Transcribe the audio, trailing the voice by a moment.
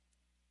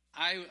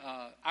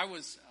I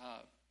was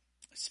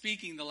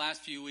speaking the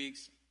last few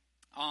weeks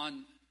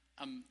on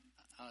a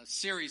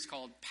series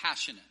called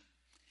Passionate.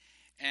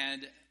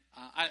 And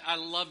I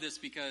love this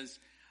because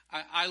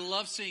I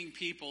love seeing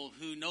people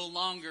who no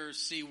longer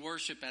see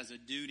worship as a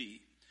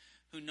duty,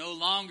 who no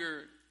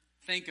longer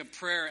think of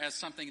prayer as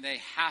something they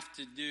have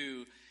to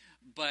do,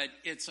 but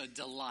it's a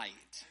delight.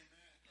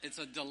 It's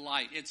a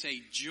delight. It's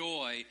a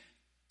joy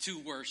to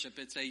worship.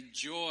 It's a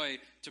joy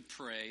to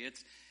pray.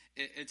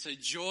 It's a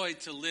joy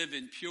to live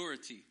in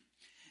purity.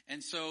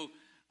 And so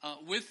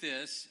with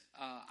this,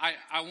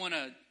 I want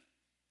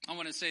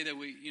to say that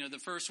the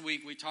first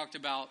week we talked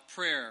about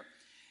prayer.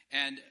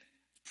 And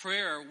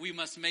prayer, we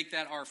must make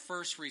that our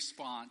first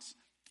response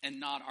and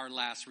not our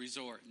last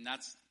resort. And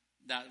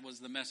that was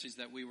the message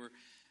that we were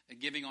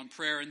giving on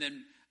prayer. And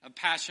then a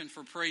passion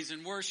for praise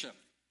and worship.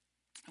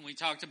 And we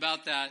talked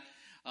about that.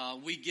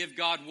 We give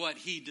God what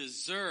he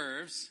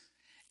deserves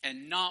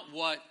and not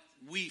what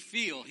we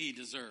feel he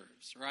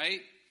deserves,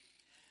 right?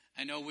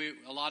 I know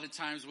a lot of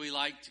times we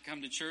like to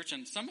come to church,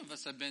 and some of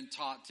us have been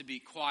taught to be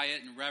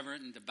quiet and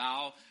reverent and to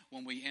bow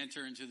when we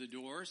enter into the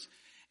doors.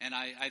 And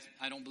I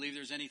don't believe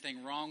there's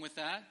anything wrong with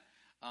that.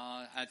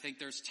 I think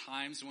there's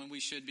times when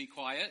we should be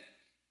quiet.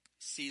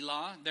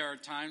 Selah. There are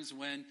times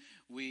when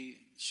we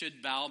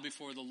should bow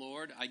before the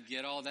Lord. I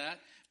get all that.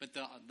 But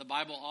the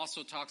Bible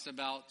also talks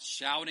about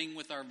shouting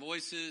with our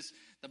voices.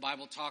 The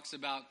Bible talks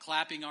about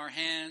clapping our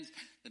hands.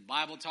 The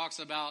Bible talks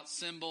about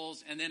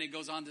cymbals. And then it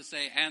goes on to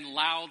say, and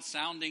loud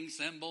sounding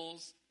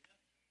cymbals.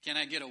 Can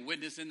I get a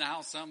witness in the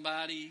house,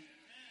 somebody?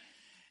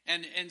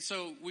 And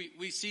so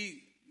we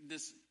see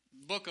this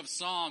book of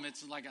Psalm.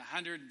 It's like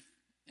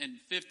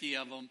 150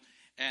 of them.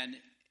 And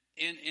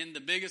in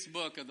the biggest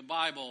book of the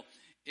Bible,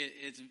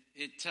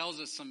 it tells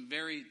us some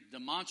very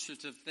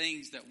demonstrative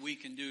things that we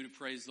can do to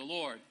praise the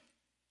Lord.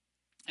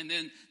 And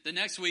then the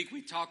next week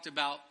we talked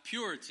about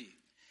purity.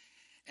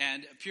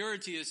 And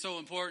purity is so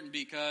important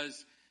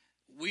because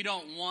we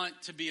don't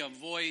want to be a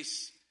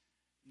voice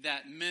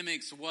that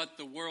mimics what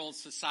the world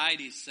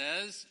society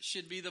says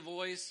should be the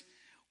voice.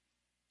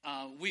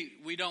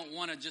 We don't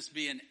want to just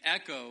be an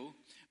echo,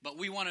 but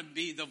we want to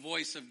be the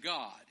voice of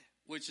God,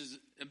 which is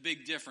a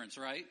big difference,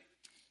 right?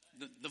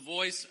 The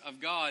voice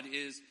of God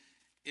is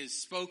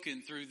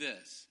spoken through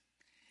this.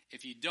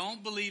 If you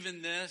don't believe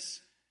in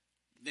this,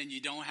 then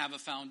you don't have a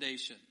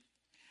foundation.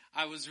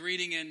 I was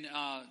reading in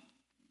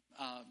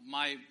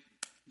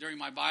during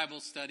my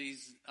Bible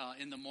studies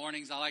in the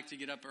mornings. I like to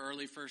get up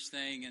early first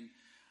thing, and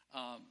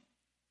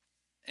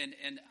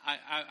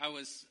I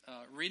was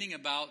reading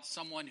about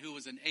someone who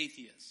was an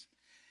atheist,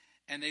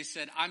 and they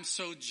said, "I'm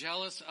so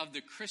jealous of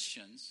the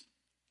Christians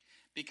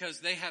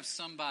because they have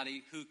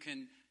somebody who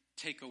can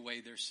take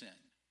away their sin."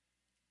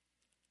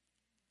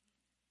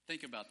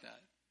 Think about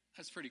that.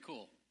 That's pretty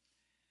cool.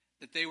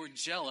 That they were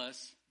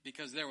jealous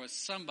because there was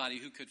somebody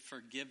who could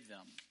forgive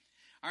them.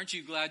 Aren't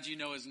you glad you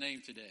know his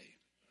name today?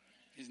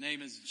 His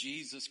name is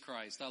Jesus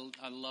Christ.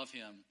 I love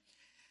him.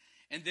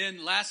 And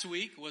then last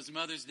week was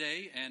Mother's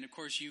Day. And of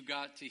course you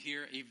got to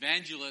hear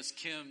Evangelist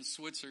Kim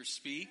Switzer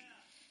speak.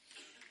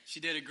 She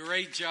did a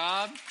great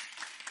job.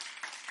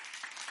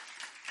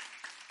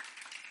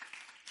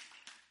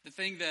 The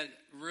thing that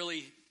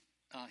really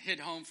hit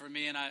home for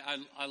me, and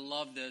I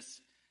love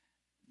this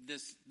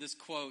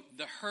quote: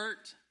 "The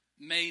hurt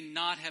may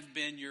not have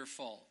been your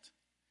fault,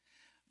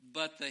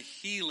 but the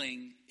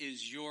healing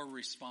is your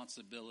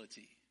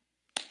responsibility."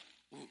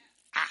 Ooh,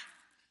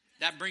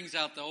 that brings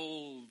out the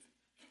old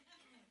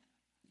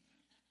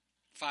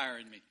fire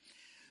in me.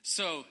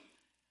 So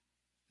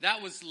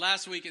that was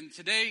last week, and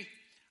today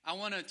I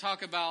want to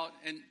talk about,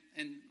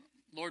 and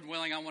Lord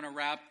willing, I want to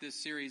wrap this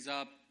series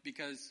up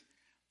because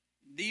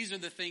these are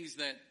the things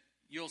that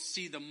you'll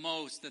see the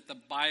most that the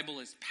Bible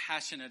is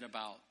passionate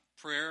about: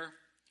 prayer,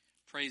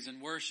 praise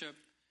and worship,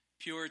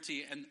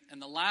 purity,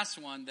 and the last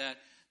one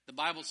that the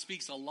Bible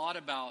speaks a lot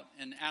about,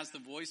 and as the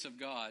voice of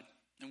God,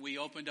 and we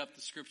opened up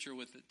the scripture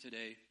with it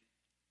today,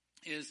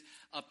 is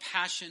a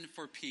passion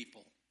for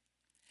people.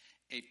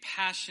 A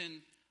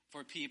passion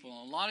for people.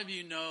 And a lot of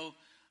you know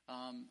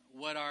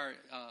what our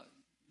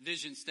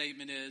vision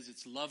statement is.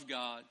 It's love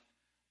God,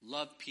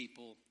 love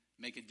people,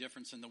 make a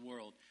difference in the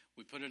world.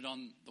 We put it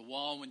on the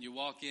wall when you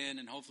walk in,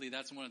 and hopefully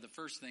that's one of the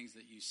first things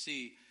that you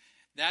see.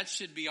 That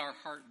should be our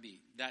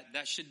heartbeat.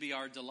 That should be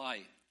our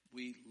delight.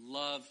 We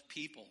love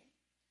people.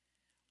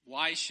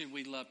 Why should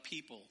we love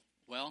people?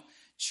 Well,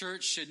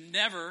 church should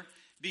never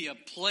be a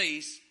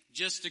place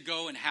just to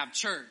go and have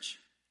church.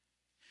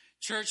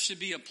 Church should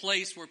be a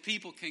place where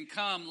people can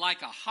come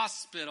like a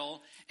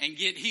hospital and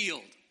get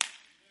healed.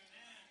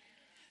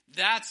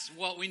 That's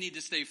what we need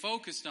to stay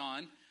focused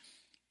on.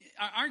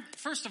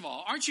 First of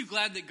all, aren't you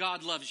glad that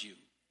God loves you?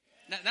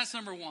 That's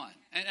number one.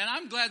 And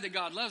I'm glad that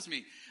God loves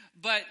me.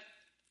 But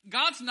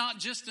God's not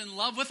just in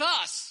love with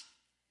us.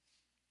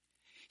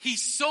 He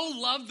so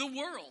loved the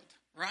world,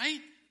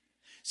 right?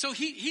 So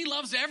he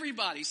loves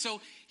everybody.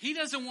 So he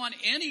doesn't want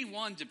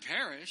anyone to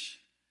perish,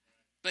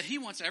 but he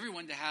wants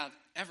everyone to have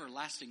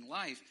everlasting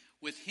life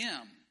with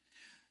him.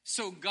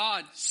 So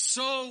God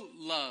so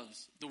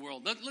loves the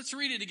world. Let's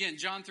read it again,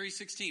 John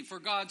 3:16. For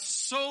God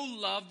so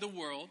loved the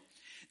world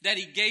that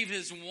he gave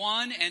his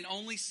one and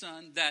only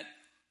Son, that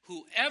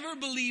whoever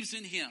believes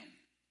in him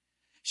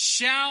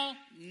shall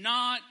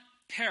not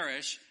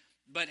perish,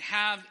 but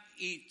have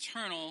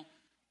eternal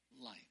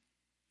life.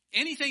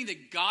 Anything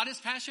that God is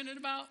passionate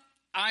about,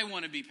 I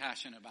want to be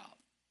passionate about.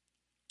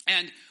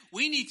 And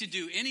we need to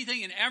do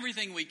anything and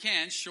everything we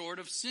can, short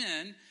of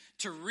sin,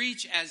 to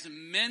reach as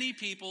many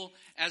people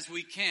as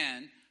we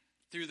can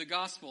through the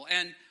gospel.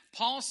 And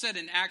Paul said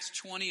in Acts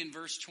 20 and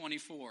verse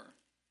 24,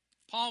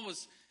 Paul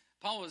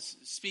was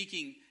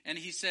speaking, and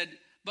he said,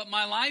 but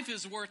my life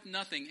is worth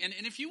nothing. And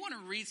if you want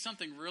to read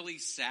something really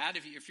sad,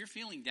 if you're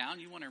feeling down,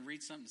 you want to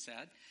read something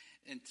sad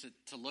and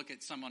to look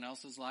at someone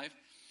else's life,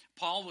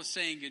 Paul was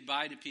saying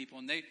goodbye to people.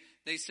 And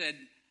they said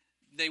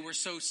they were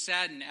so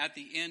saddened at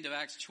the end of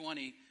Acts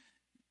 20,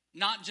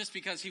 not just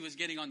because he was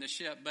getting on the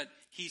ship, but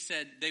he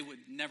said they would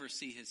never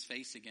see his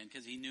face again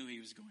because he knew he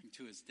was going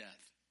to his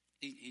death.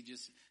 He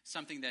just,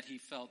 something that he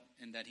felt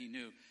and that he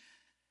knew.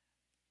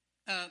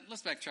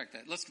 Let's backtrack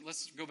that.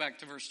 Let's go back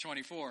to verse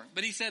 24.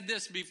 But he said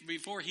this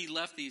before he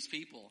left these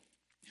people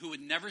who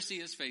would never see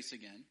his face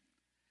again.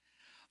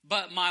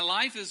 But my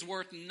life is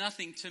worth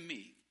nothing to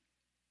me.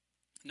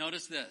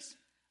 Notice this.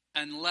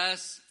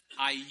 Unless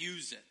I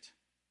use it.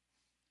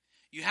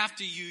 You have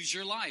to use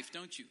your life,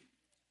 don't you?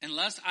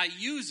 Unless I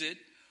use it,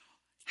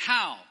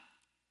 how?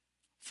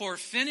 For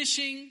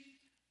finishing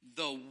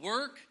the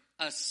work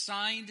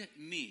assigned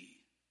me.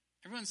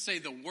 Everyone say,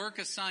 the work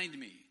assigned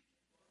me.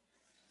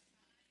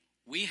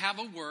 We have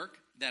a work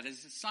that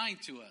is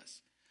assigned to us.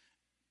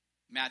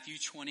 Matthew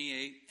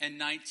 28 and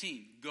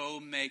 19.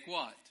 Go make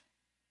what?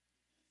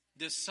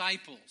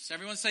 Disciples.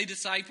 Everyone say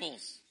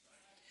disciples.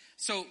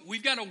 So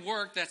we've got a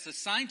work that's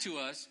assigned to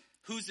us.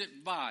 Who's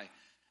it by?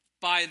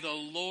 By the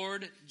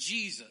Lord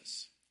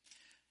Jesus.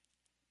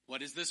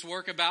 What is this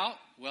work about?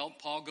 Well,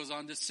 Paul goes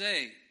on to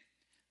say,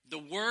 the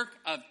work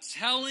of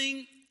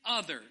telling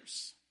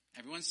others.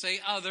 Everyone say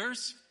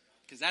others,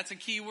 because that's a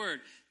key word.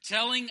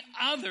 Telling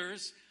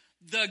others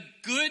the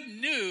good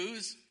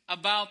news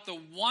about the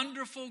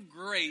wonderful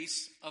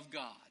grace of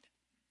God.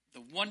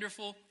 The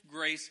wonderful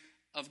grace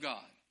of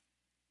God.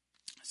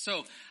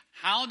 So,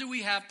 how do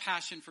we have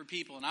passion for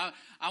people? And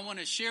I want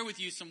to share with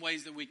you some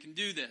ways that we can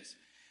do this.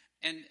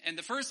 And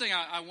the first thing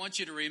I want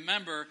you to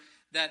remember,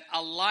 that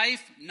a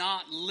life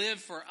not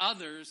lived for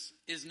others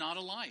is not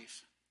a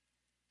life.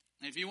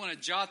 And if you want to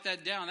jot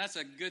that down, that's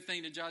a good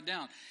thing to jot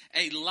down.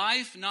 A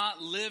life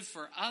not lived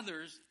for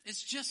others,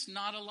 it's just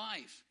not a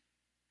life.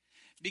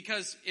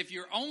 Because if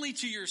you're only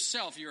to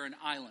yourself, you're an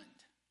island.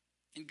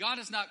 And God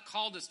has not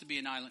called us to be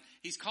an island.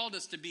 He's called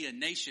us to be a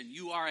nation.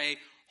 You are a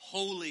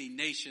holy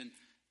nation.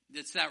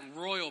 It's that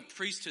royal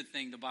priesthood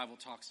thing the Bible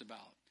talks about.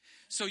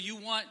 So you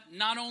want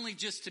not only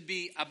just to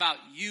be about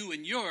you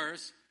and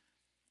yours,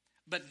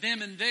 but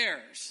them and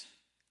theirs.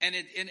 And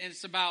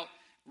it's about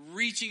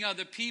reaching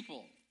other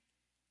people.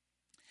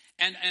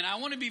 And I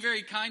want to be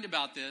very kind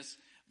about this,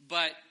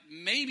 but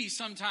maybe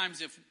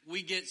sometimes if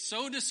we get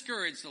so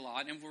discouraged a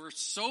lot and we're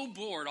so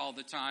bored all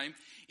the time,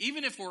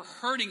 even if we're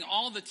hurting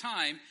all the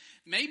time,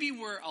 maybe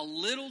we're a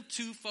little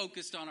too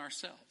focused on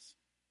ourselves.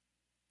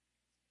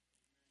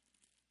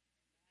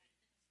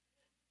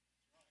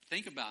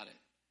 Think about it.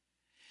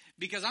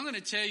 Because I'm going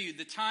to tell you,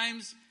 the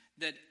times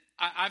that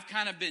I've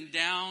kind of been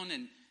down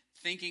and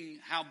thinking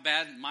how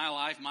bad my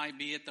life might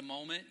be at the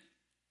moment,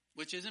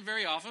 which isn't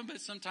very often, but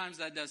sometimes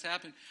that does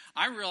happen.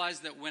 I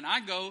realize that when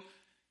I go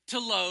to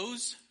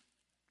Lowe's,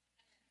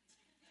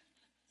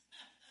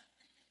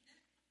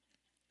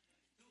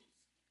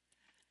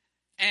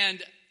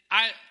 and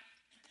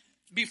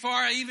before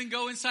I even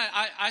go inside,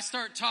 I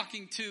start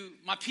talking to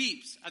my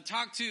peeps. I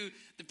talk to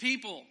the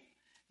people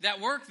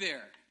that work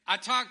there. I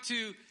talk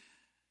to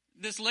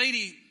this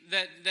lady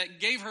that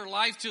gave her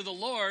life to the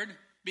Lord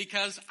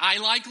because I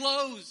like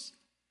Lowe's.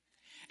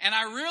 And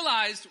I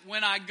realized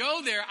when I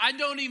go there, I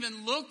don't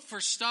even look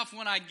for stuff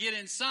when I get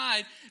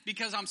inside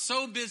because I'm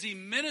so busy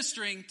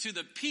ministering to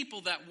the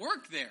people that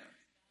work there.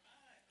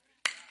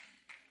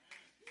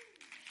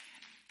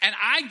 And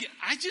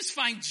I just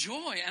find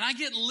joy and I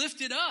get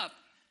lifted up.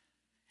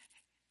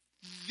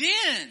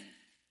 Then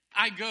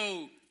I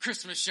go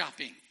Christmas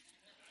shopping.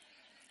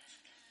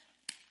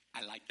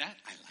 I like that,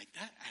 and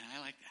I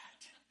like that.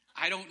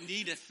 I don't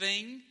need a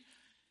thing.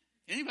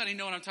 Anybody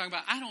know what I'm talking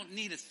about? I don't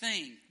need a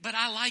thing, but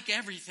I like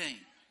everything.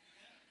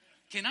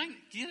 Can I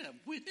get a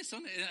witness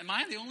on that? Am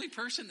I the only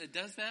person that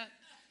does that?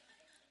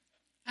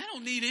 I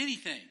don't need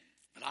anything,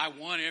 but I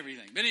want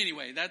everything. But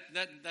anyway,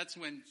 that's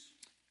when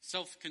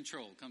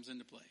self-control comes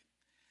into play.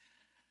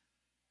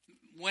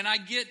 When I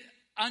get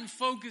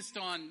unfocused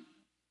on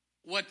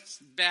what's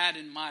bad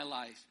in my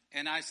life,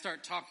 and I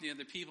start talking to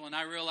other people, and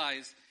I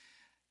realize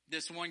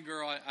this one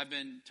girl, I've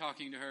been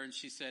talking to her, and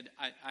she said,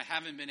 I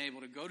haven't been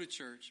able to go to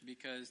church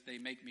because they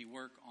make me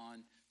work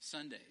on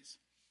Sundays.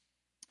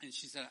 And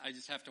she said, I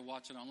just have to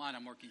watch it online.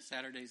 I'm working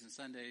Saturdays and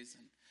Sundays.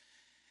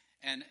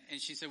 And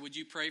she said, would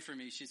you pray for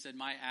me? She said,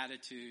 my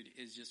attitude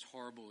is just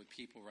horrible with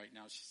people right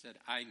now. She said,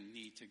 I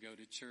need to go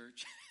to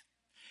church.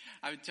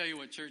 I would tell you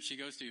what church she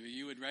goes to, but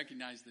you would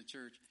recognize the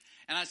church.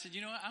 And I said,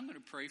 you know what? I'm going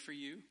to pray for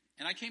you.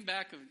 And I came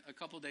back a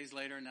couple of days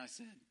later and I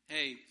said,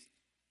 hey,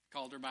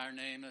 called her by her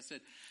name. I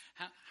said,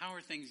 how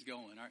are things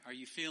going? Are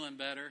you feeling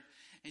better?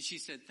 And she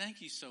said,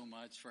 thank you so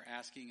much for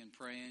asking and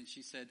praying.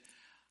 She said,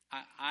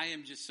 I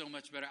am just so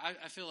much better.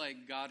 I feel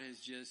like God has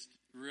just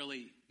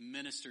really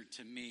ministered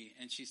to me.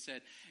 And she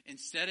said,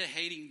 instead of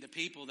hating the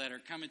people that are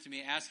coming to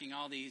me asking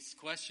all these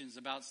questions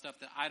about stuff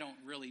that I don't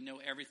really know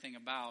everything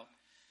about,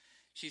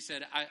 she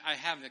said, I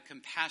have a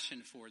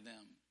compassion for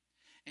them.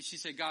 And she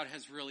said, God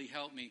has really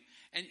helped me.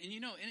 And you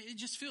know, it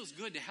just feels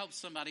good to help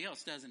somebody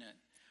else, doesn't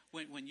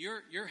it? When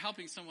you're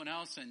helping someone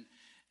else,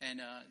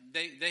 and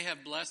they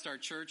have blessed our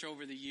church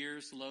over the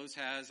years, Lowe's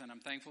has, and I'm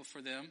thankful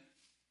for them.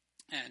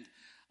 And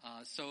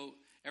so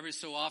every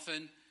so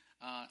often,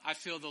 I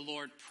feel the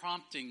Lord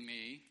prompting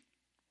me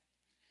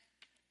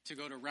to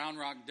go to Round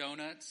Rock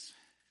Donuts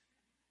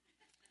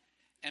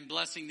and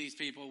blessing these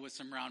people with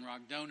some Round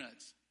Rock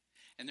Donuts.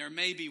 And there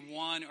may be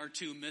one or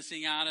two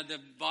missing out of the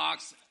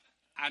box.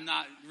 I'm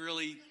not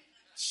really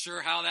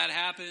sure how that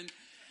happened,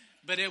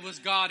 but it was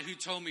God who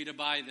told me to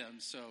buy them,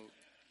 so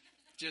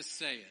just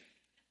say it.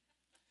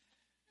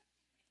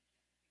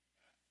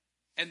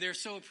 And they're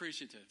so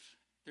appreciative.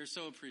 They're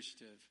so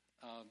appreciative.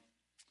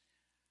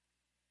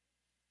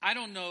 I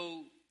don't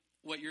know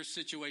what your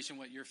situation,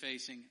 what you're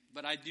facing,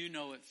 but I do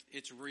know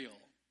it's real.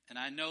 And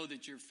I know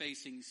that you're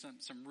facing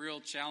some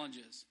real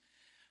challenges.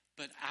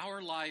 But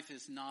our life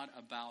is not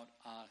about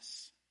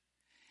us.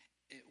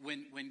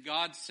 When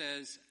God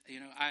says, you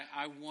know,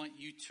 I want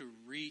you to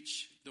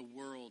reach the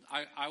world.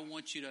 I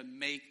want you to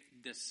make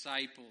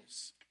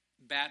disciples,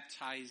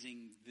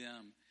 baptizing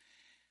them.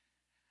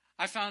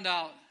 I found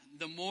out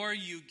the more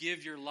you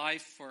give your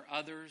life for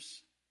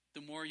others,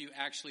 the more you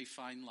actually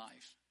find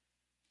life.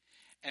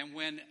 And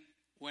when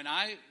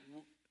I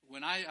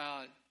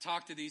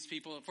talk to these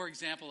people, for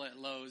example, at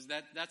Lowe's,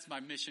 that's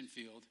my mission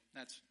field.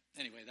 That's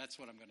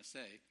what I'm going to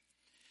say.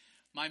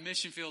 My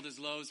mission field is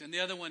Lowe's, and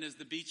the other one is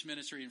the beach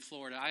ministry in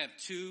Florida. I have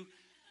two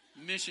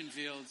mission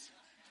fields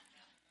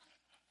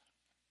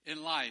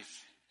in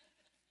life,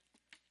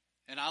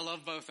 and I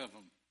love both of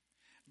them.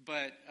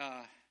 But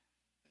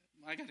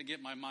I got to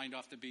get my mind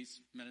off the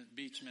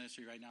beach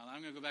ministry right now.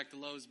 I'm going to go back to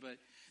Lowe's, but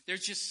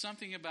there's just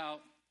something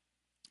about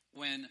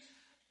when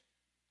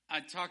I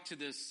talked to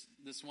this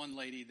one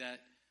lady that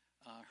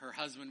her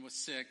husband was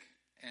sick,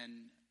 and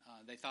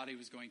they thought he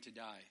was going to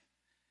die.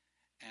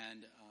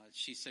 And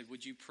she said,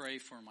 would you pray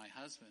for my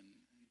husband?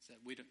 He said,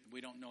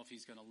 we don't know if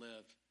he's going to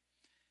live.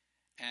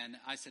 And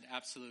I said,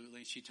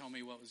 absolutely. She told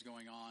me what was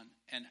going on.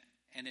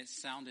 And it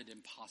sounded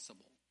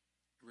impossible,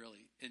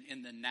 really.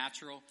 In the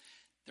natural,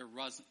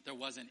 there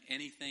wasn't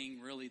anything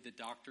really the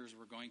doctors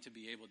were going to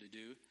be able to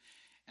do.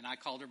 And I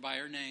called her by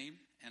her name,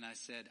 and I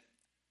said,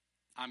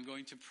 I'm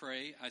going to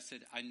pray. I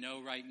said, I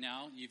know right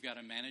now you've got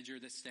a manager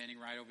that's standing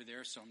right over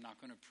there, so I'm not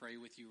going to pray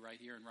with you right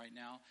here and right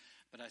now.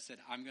 But I said,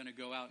 I'm going to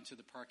go out into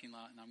the parking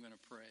lot and I'm going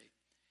to pray.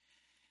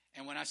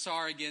 And when I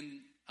saw her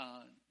again,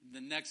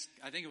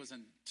 I think it was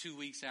in 2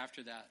 weeks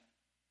after that,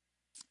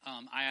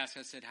 I asked,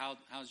 I said,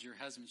 how's your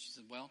husband? She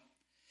said, well,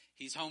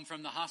 he's home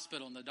from the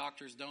hospital and the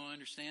doctors don't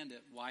understand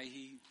it, why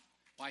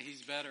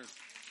he's better.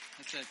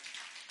 I said,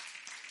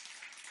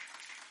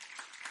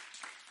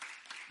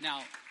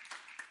 now,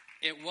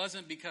 it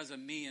wasn't because of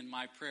me and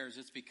my prayers.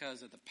 It's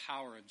because of the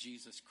power of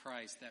Jesus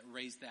Christ that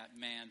raised that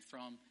man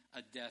from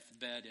a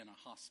deathbed in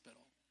a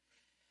hospital.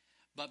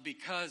 But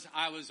because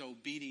I was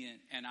obedient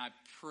and I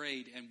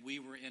prayed and we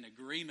were in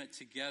agreement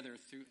together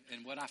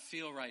and what I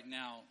feel right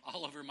now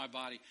all over my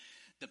body,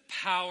 the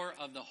power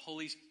of the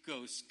Holy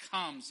Ghost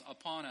comes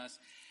upon us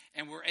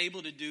and we're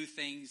able to do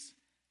things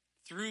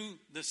through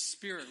the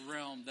spirit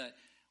realm that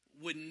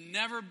would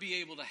never be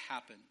able to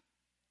happen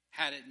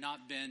had it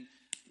not been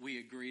we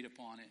agreed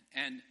upon it.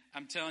 And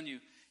I'm telling you,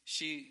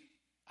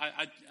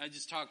 I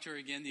just talked to her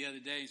again the other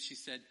day, and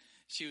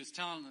she was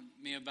telling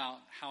me about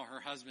how her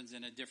husband's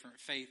in a different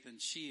faith than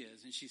she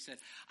is. And she said,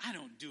 I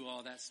don't do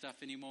all that stuff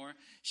anymore.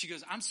 She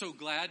goes, I'm so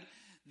glad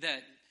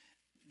that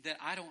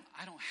I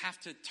don't have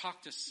to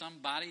talk to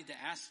somebody to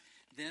ask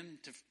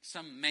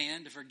some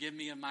man to forgive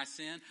me of my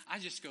sin. I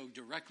just go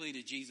directly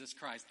to Jesus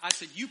Christ. I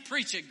said, you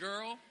preach it,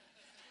 girl.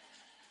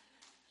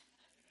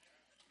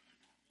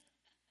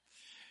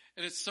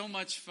 And it's so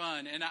much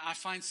fun. And I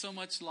find so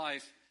much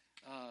life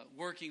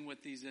working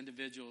with these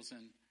individuals.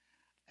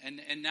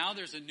 And now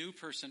there's a new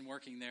person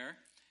working there.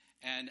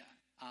 And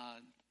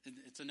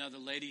it's another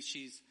lady.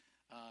 She's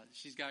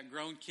got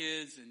grown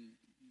kids. And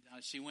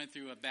she went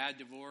through a bad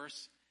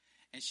divorce.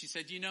 And she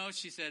said,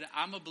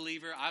 I'm a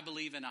believer. I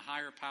believe in a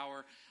higher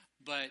power.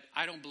 But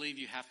I don't believe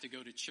you have to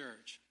go to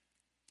church.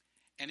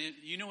 And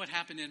you know what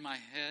happened in my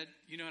head?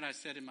 You know what I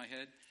said in my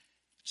head?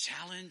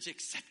 Challenge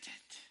accepted.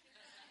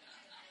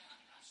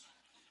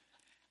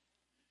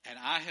 And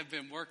I have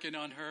been working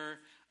on her.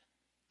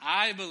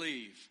 I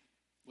believe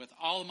with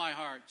all of my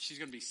heart she's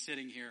going to be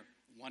sitting here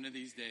one of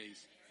these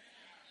days.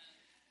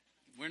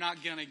 We're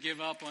not going to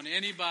give up on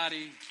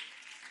anybody.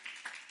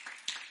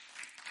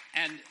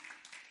 And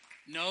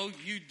no,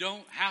 you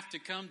don't have to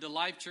come to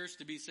Life Church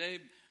to be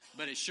saved,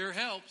 but it sure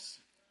helps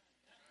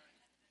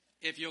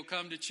if you'll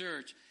come to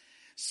church.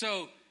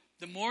 So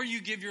the more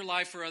you give your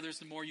life for others,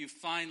 the more you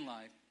find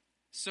life.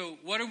 So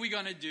what are we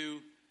going to do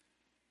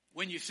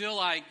when you feel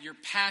like your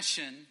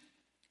passion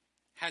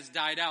has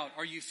died out,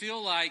 or you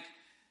feel like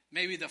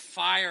maybe the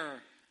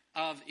fire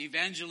of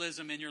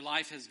evangelism in your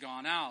life has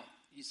gone out?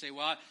 You say,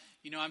 well,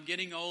 I'm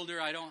getting older.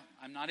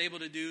 I'm not able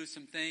to do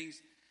some things.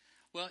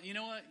 Well, you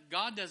know what?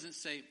 God doesn't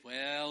say,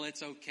 well,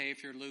 it's okay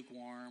if you're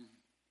lukewarm.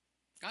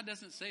 God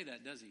doesn't say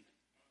that, does he?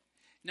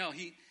 No,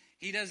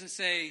 he doesn't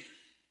say,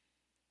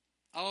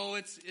 oh,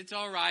 it's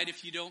all right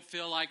if you don't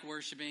feel like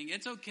worshiping.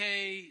 It's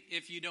okay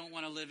if you don't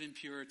want to live in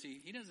purity.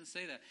 He doesn't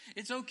say that.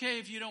 It's okay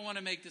if you don't want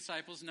to make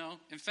disciples. No.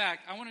 In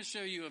fact, I want to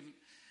show you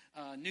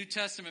a New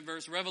Testament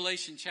verse,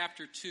 Revelation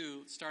chapter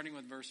 2, starting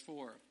with verse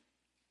 4.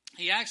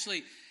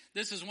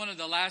 This is one of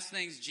the last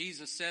things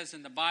Jesus says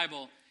in the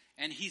Bible,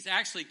 and he's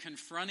actually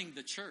confronting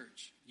the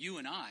church, you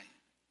and I.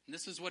 And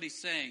this is what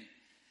he's saying.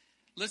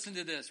 Listen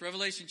to this,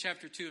 Revelation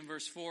chapter 2 and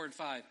verse 4 and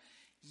 5.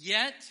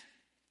 Yet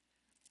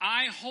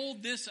I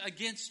hold this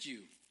against you.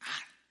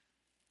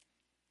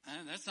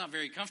 That's not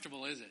very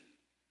comfortable, is it?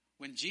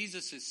 When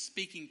Jesus is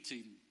speaking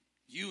to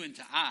you and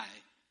to I,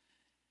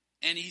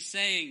 and he's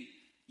saying,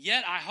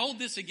 yet I hold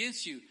this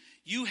against you.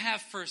 You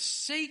have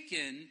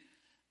forsaken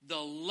the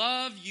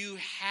love you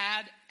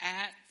had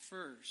at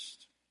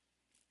first.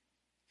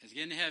 It's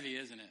getting heavy,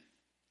 isn't it?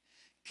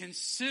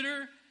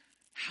 Consider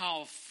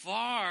how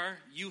far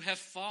you have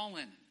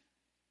fallen.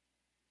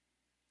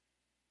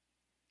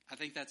 I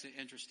think that's an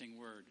interesting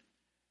word,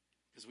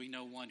 because we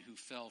know one who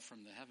fell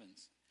from the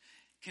heavens.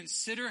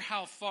 Consider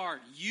how far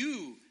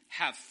you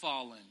have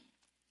fallen.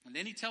 And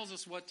then he tells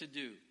us what to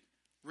do.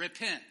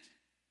 Repent.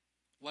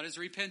 What is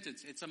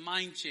repentance? It's a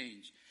mind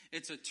change.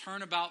 It's a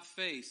turnabout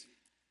face.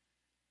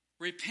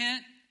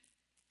 Repent,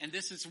 and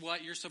this is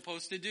what you're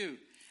supposed to do.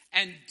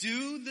 And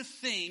do the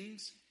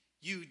things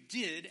you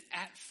did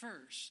at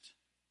first.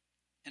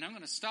 And I'm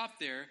going to stop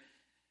there,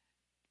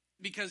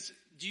 because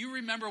do you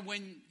remember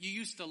when you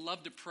used to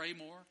love to pray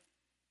more?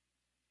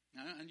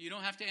 And you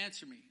don't have to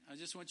answer me. I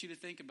just want you to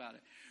think about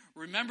it.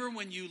 Remember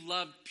when you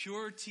loved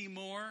purity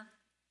more?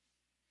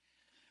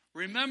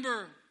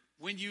 Remember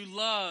when you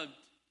loved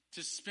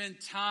to spend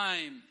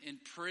time in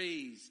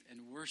praise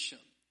and worship?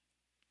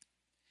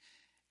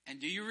 And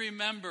do you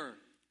remember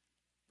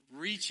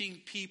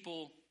reaching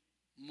people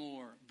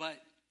more? But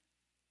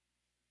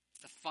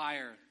the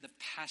fire, the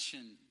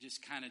passion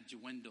just kind of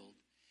dwindled.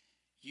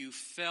 You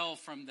fell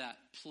from that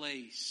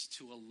place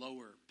to a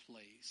lower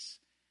place.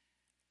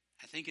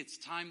 I think it's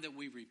time that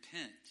we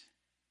repent,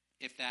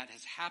 if that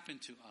has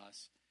happened to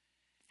us.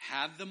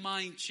 Have the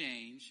mind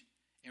change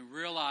and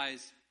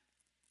realize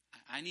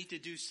I need to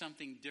do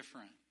something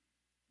different.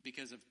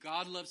 Because if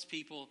God loves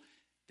people,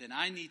 then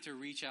I need to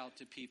reach out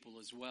to people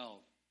as well.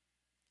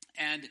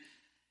 And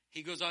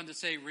he goes on to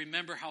say,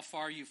 remember how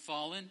far you've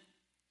fallen.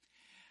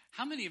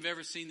 How many have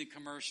ever seen the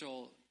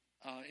commercial?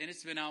 And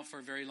it's been out for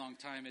a very long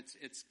time.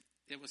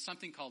 It was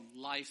something called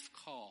Life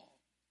Call.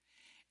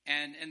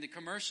 And the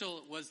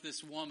commercial was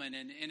this woman,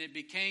 and it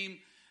became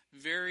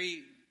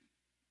very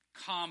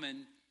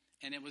common,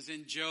 and it was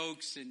in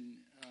jokes, and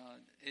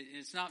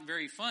it's not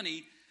very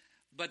funny,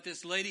 but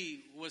this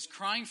lady was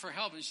crying for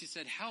help, and she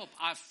said, help,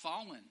 I've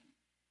fallen,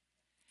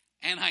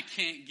 and I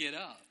can't get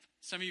up.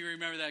 Some of you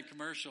remember that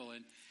commercial,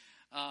 and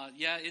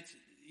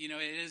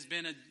it has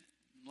been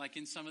like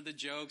in some of the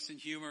jokes and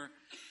humor,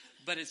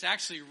 but it's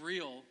actually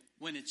real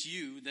when it's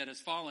you that has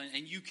fallen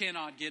and you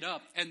cannot get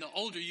up. And the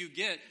older you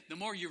get, the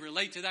more you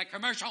relate to that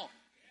commercial.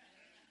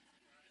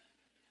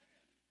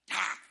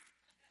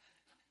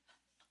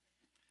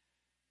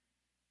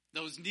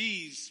 Those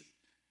knees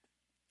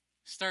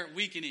start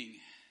weakening.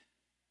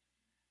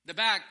 The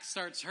back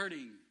starts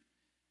hurting.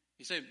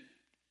 You say,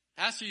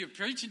 Pastor, you're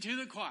preaching to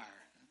the choir.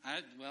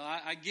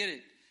 I get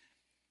it.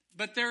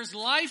 But there's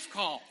Life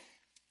Call.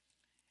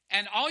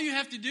 And all you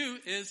have to do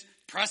is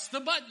press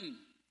the button.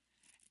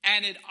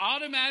 And it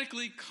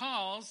automatically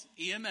calls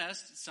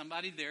EMS,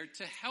 somebody there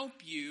to help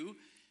you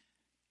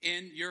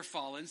in your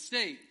fallen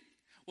state.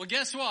 Well,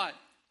 guess what?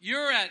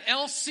 You're at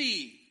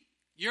LC.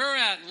 You're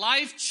at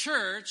Life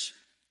Church.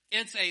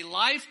 It's a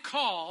life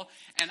call.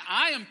 And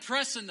I am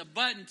pressing the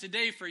button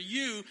today for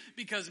you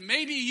because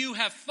maybe you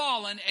have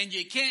fallen and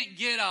you can't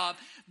get up.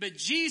 But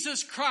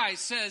Jesus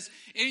Christ says,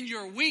 in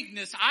your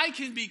weakness, I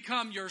can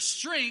become your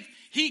strength.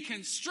 He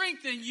can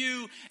strengthen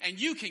you, and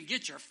you can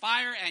get your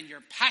fire and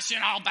your passion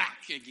all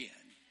back again.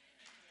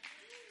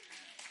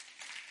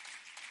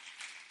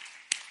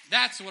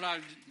 That's what I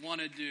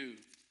want to do.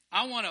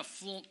 I want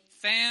to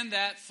fan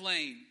that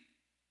flame.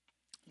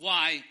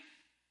 Why?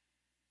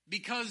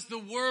 Because the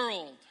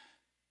world,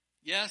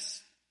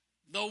 yes,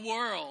 the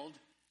world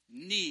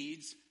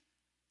needs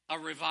a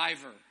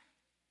reviver.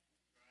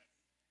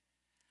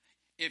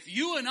 If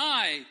you and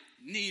I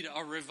need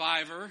a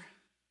reviver,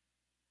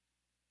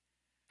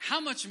 how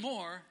much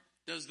more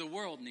does the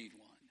world need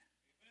one?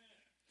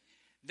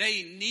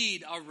 They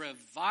need a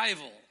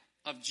revival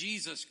of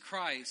Jesus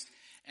Christ.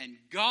 And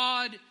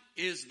God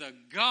is the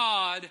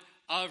God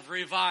of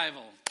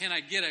revival. Can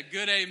I get a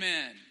good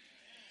amen?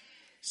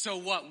 So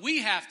what we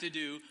have to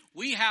do,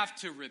 we have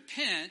to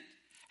repent,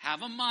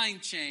 have a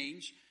mind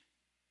change,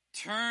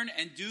 turn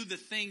and do the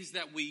things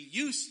that we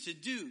used to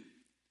do.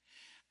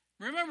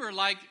 Remember,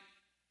 like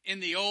in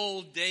the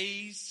old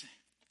days,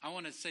 I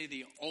want to say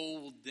the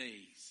old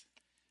days,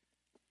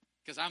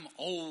 because I'm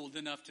old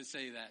enough to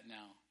say that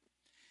now.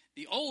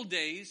 The old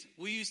days,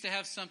 we used to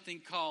have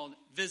something called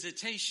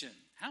visitation.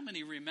 How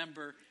many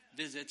remember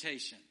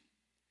visitation?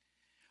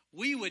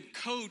 We would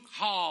code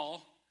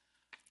call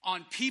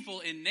on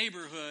people in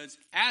neighborhoods,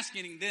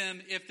 asking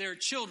them if their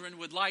children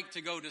would like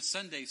to go to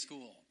Sunday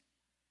school.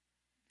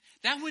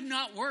 That would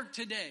not work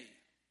today.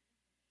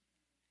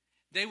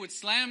 They would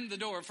slam the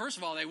door. First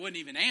of all, they wouldn't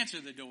even answer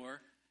the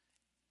door,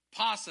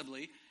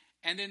 possibly.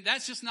 And then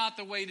that's just not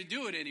the way to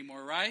do it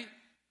anymore, right?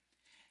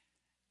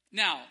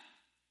 Now,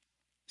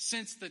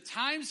 since the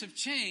times have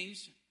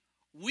changed,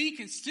 we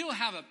can still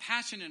have a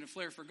passion and a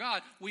flair for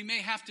God. We may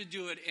have to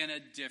do it in a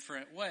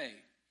different way.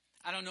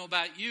 I don't know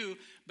about you,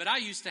 but I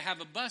used to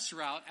have a bus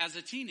route as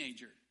a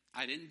teenager.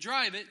 I didn't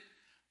drive it,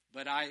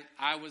 but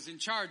I was in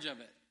charge of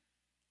it.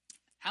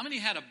 How many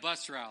had a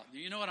bus route? Do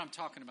you know what I'm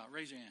talking about?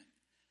 Raise your hand.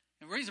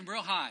 And raise them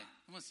real high.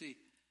 I want to see.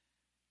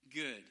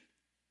 Good.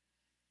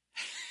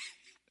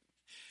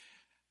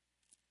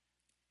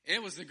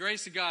 It was the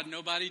grace of God.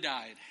 Nobody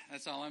died.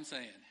 That's all I'm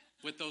saying.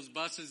 With those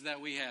buses that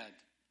we had.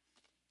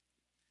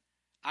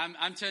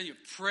 I'm telling you,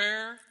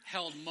 prayer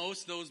held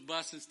most of those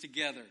buses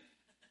together.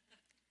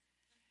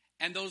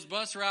 And those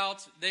bus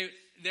routes,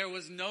 there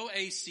was no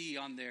AC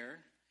on there.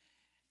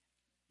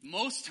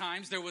 Most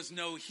times there was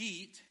no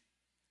heat.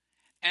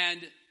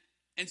 And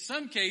in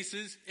some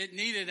cases, it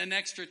needed an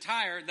extra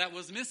tire that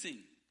was missing.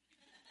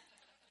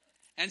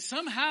 And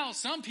somehow,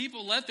 some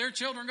people let their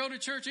children go to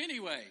church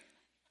anyway.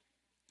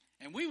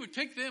 And we would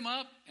pick them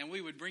up and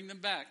we would bring them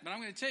back. But I'm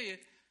going to tell you,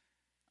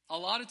 a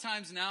lot of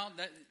times now,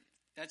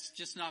 that's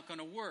just not going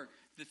to work.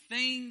 The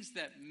things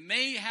that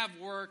may have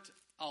worked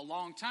a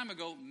long time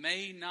ago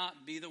may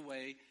not be the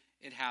way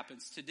it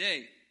happens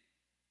today.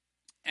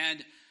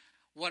 And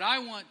what I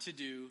want to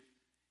do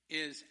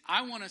is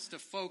I want us to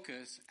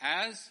focus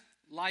as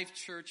Life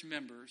Church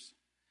members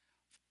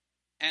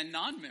and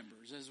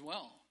non-members as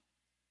well,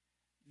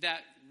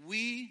 that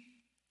we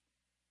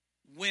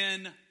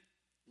win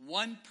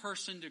one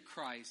person to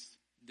Christ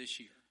this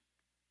year.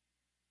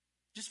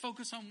 Just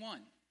focus on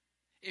one.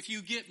 If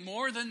you get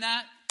more than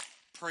that,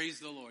 praise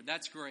the Lord.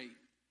 That's great.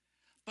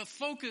 But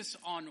focus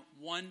on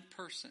one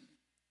person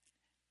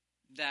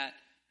that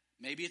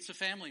maybe it's a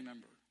family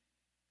member.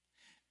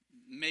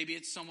 Maybe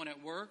it's someone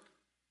at work.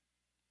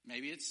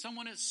 Maybe it's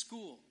someone at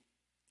school.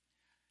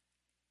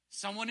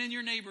 Someone in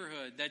your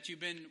neighborhood that you've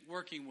been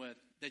working with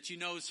that you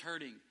know is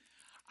hurting.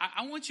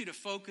 I want you to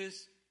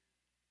focus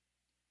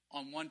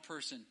on one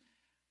person.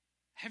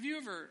 Have you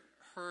ever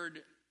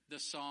heard the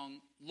song,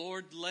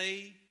 Lord,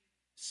 lay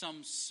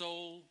some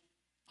soul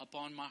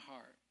upon my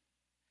heart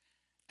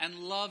and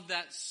love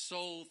that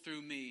soul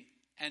through me,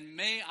 and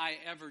may I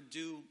ever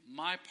do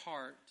my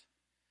part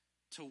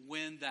to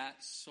win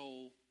that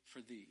soul for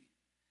thee.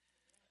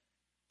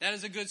 That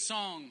is a good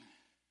song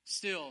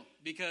still,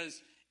 because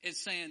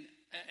it's saying,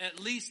 at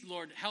least,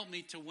 Lord, help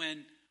me to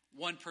win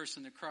one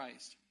person to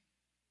Christ.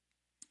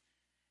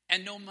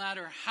 And no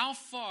matter how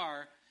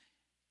far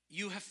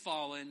you have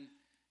fallen,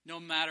 no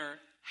matter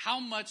how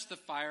much the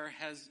fire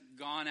has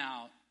gone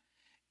out,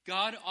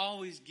 God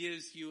always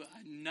gives you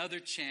another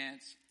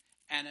chance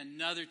and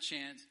another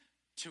chance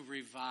to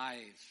revive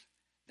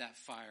that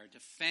fire, to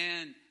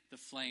fan the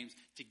flames,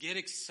 to get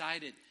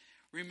excited.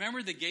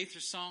 Remember the Gaither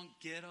song,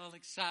 get all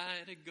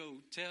excited, go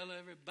tell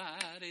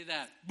everybody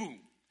that, boom,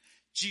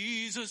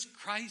 Jesus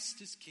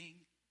Christ is King.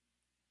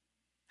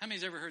 How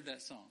many's ever heard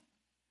that song?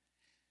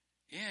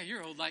 Yeah,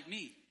 you're old like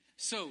me.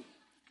 So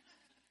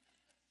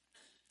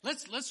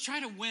let's try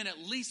to win at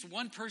least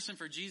one person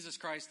for Jesus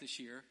Christ this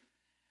year.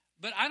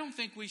 But I don't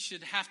think we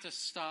should have to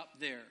stop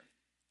there.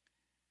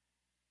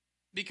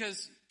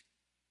 Because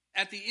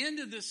at the end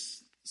of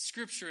this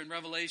scripture in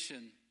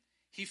Revelation,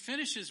 he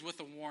finishes with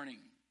a warning.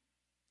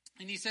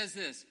 And he says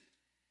this.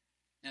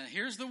 Now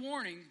here's the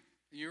warning.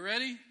 You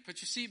ready?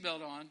 Put your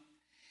seatbelt on.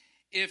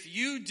 If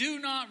you do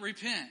not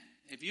repent,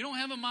 if you don't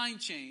have a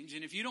mind change,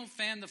 and if you don't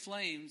fan the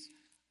flames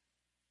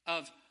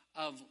of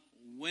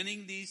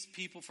winning these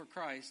people for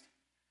Christ,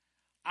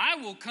 I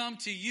will come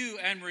to you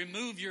and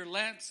remove your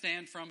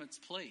lampstand from its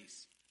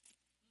place.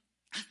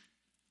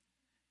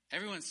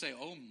 Everyone say,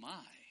 oh my.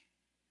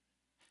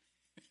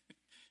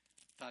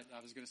 Thought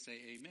I was going to say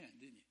amen,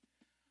 didn't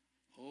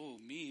you? Oh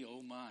me,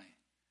 oh my.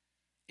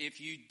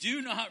 If you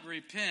do not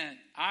repent,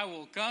 I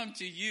will come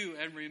to you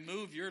and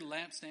remove your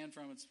lampstand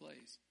from its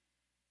place.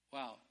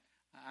 Wow.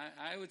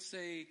 I would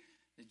say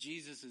that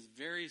Jesus is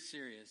very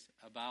serious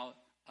about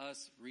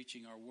us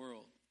reaching our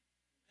world.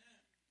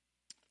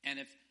 And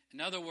if, in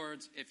other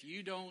words, if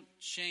you don't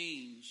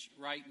change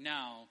right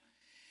now,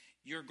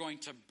 you're going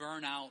to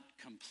burn out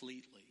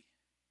completely.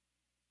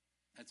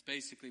 That's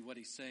basically what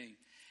he's saying.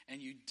 And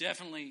you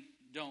definitely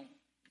don't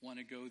want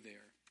to go there.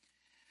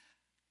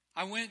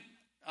 I'm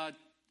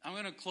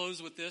going to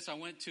close with this. I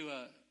went to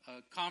a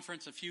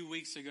conference a few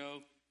weeks ago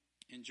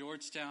in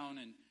Georgetown,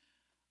 and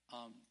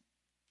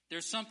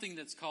there's something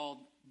that's called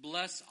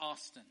Bless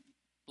Austin.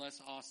 Bless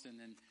Austin,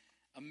 and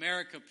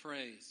America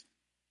Prays.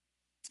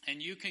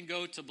 And you can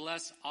go to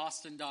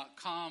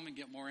blessaustin.com and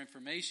get more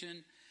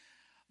information.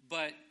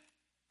 But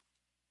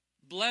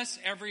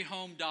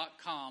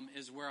blesseveryhome.com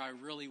is where I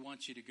really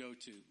want you to go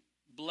to.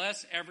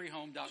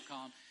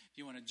 Blesseveryhome.com. If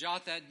you want to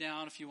jot that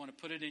down, if you want to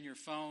put it in your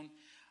phone.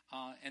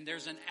 And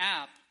there's an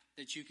app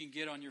that you can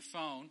get on your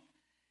phone.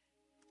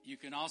 You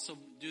can also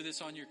do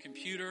this on your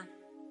computer.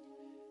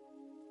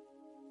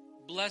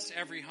 Bless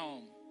Every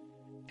Home.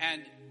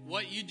 And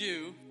what you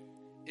do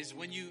is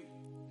when you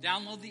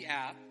download the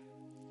app,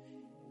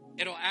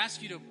 it'll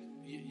ask you to,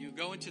 you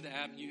go into the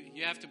app,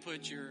 you have to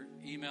put your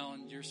email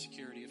and your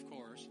security, of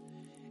course.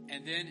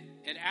 And then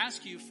it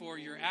asks you for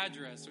your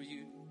address. So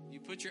you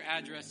put your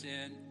address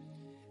in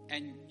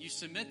and you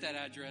submit that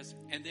address,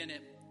 and then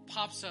it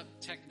pops up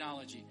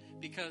technology,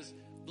 because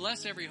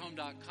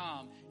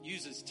blesseveryhome.com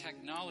uses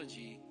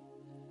technology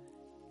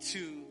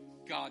to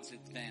God's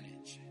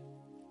advantage.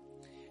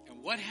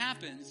 And what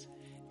happens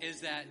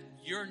is that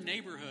your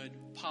neighborhood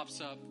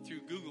pops up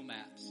through Google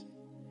Maps.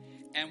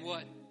 And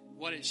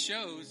what it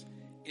shows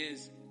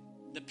is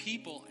the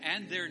people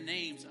and their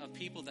names of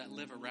people that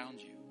live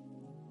around you.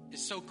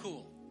 It's so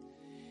cool.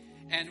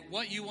 And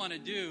what you want to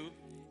do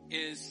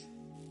is,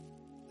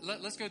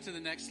 let's go to the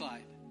next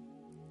slide.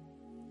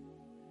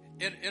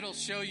 It'll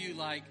show you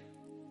like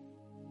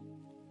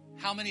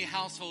how many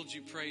households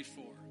you prayed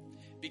for.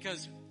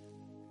 Because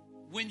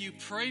when you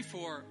pray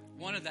for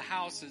one of the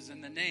houses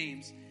and the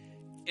names,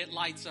 it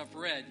lights up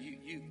red.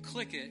 You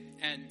click it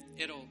and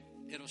it'll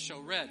show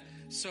red.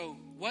 So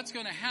what's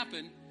going to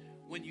happen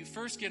when you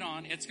first get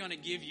on, it's going to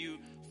give you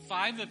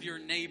 5 of your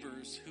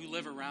neighbors who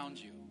live around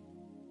you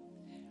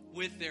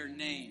with their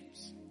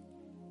names.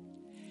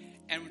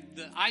 And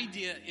the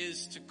idea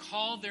is to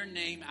call their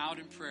name out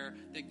in prayer,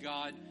 that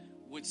God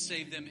would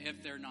save them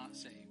if they're not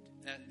saved.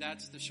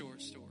 That's the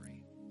short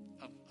story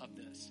of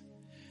this.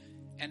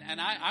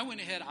 And I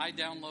went ahead, I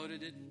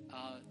downloaded it.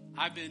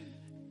 I've been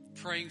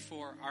praying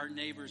for our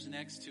neighbors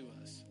next to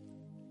us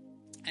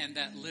and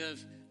that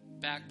live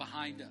back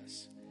behind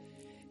us.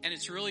 And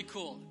it's really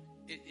cool.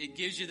 It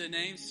gives you the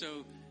names.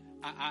 So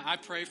I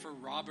pray for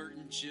Robert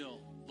and Jill,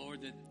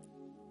 Lord, that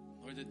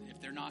if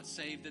they're not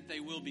saved, that they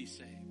will be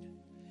saved.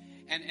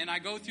 And I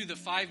go through the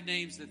 5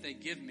 names that they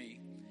give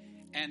me,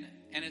 and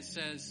it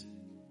says,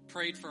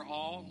 prayed for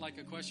all, like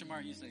a question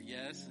mark. You say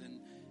yes, and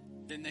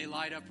then they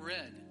light up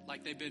red,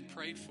 like they've been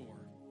prayed for.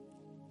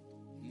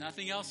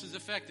 Nothing else is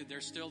affected.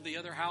 There's still the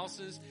other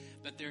houses,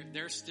 but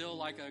they're still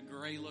like a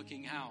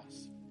gray-looking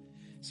house.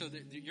 So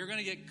that you're going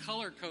to get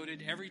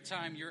color-coded every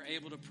time you're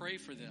able to pray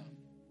for them.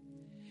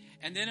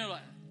 And then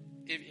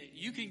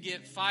you can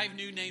get 5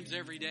 new names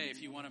every day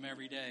if you want them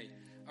every day.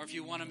 Or if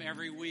you want them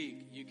every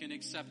week, you can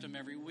accept them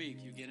every week.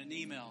 You get an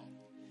email.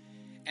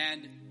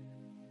 And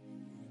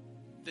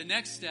the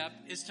next step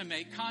is to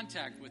make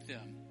contact with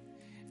them.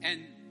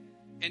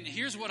 And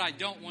here's what I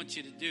don't want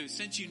you to do.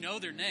 Since you know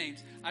their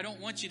names, I don't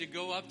want you to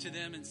go up to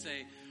them and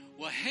say,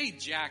 well, hey,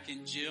 Jack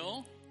and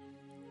Jill,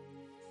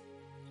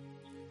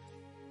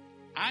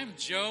 I'm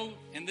Joe,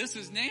 and this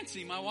is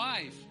Nancy, my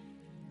wife.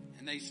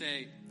 And they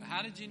say,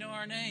 how did you know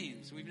our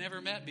names? We've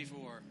never met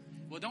before.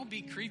 Well, don't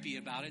be creepy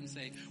about it and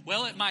say,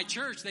 well, at my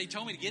church, they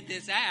told me to get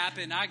this app,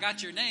 and I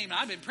got your name, and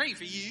I've been praying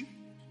for you,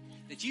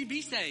 that you'd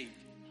be saved.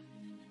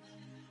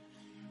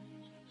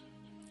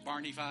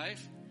 Barney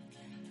 5.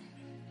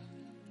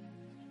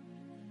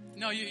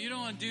 No, you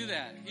don't want to do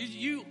that.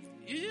 You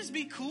just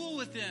be cool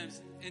with them.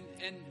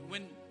 And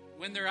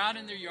when they're out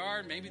in their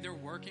yard, maybe they're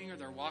working or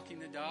they're walking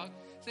the dog,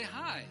 say,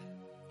 hi,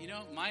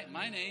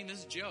 my name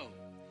is Joe.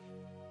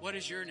 What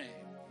is your name?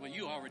 Well,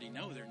 you already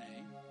know their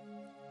name.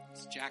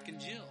 It's Jack and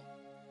Jill.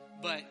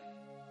 But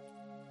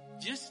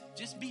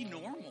just be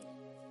normal.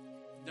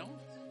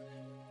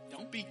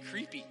 Don't be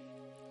creepy.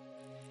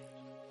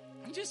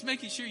 I'm just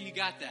making sure you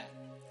got that.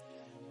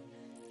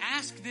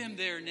 Ask them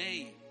their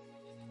name.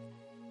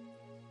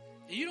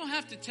 And you don't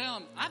have to tell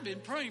them, I've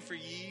been praying for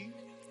you.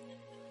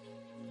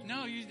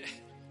 No, you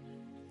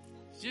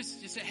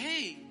just say,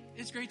 hey,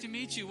 it's great to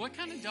meet you. What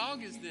kind of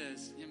dog is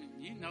this?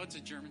 You know it's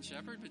a German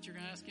Shepherd, but you're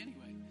going to ask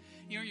anyway.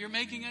 You're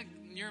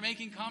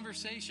making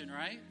conversation,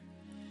 right?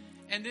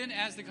 And then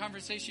as the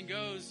conversation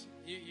goes,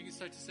 you can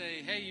start to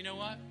say, hey, you know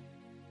what?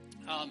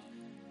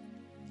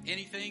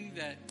 Anything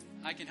that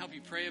I can help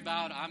you pray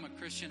about? I'm a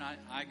Christian.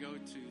 I go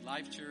to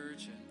Life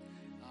Church, and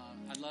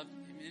I love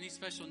any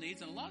special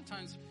needs. And a lot of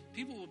times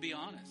people will be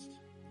honest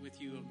with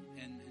you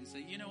and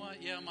say, you know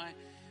what? Yeah,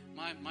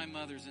 my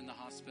mother's in the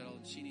hospital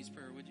and she needs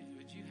prayer. Would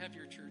you have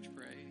your church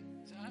pray?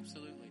 Say,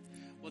 absolutely.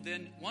 Well,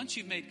 then once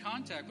you've made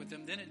contact with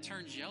them, then it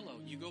turns yellow.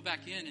 You go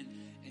back in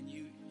and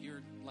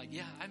you're like,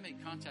 yeah, I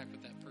made contact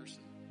with that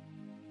person.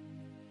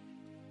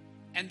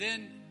 And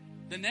then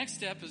the next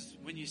step is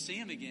when you see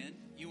them again,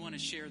 you want to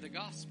share the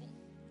gospel.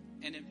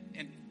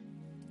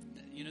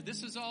 And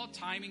this is all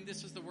timing.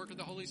 This is the work of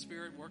the Holy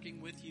Spirit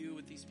working with you,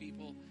 with these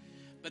people.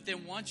 But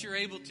then once you're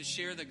able to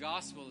share the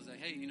gospel, it's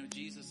like, hey,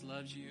 Jesus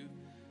loves you.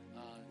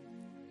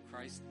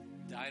 Christ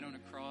died on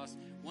a cross.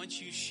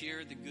 Once you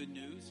share the good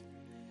news,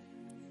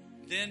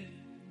 then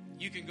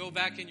you can go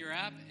back in your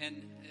app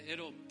and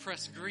it'll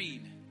press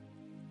green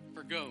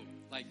for go.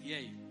 Like,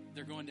 yay,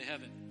 they're going to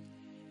heaven.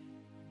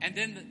 And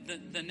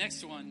then the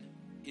next one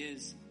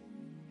is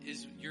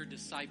you're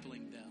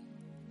discipling them.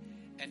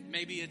 And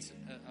maybe it's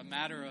a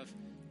matter of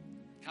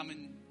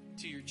coming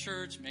to your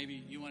church.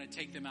 Maybe you want to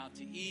take them out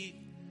to eat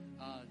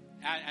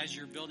as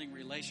you're building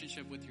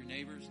relationship with your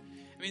neighbors.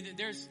 I mean,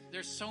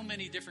 there's so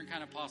many different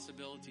kind of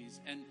possibilities.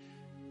 And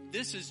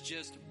this is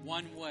just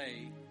one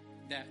way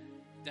that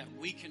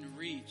we can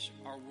reach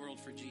our world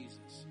for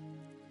Jesus.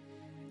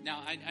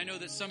 Now, I know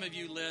that some of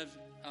you live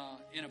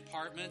in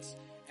apartments,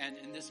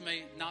 and this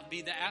may not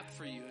be the app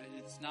for you.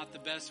 It's not the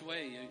best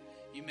way.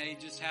 You may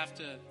just have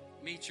to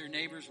meet your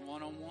neighbors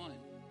one-on-one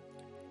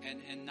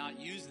and not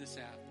use this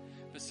app.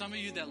 But some of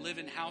you that live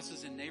in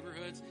houses and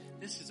neighborhoods,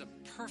 this is a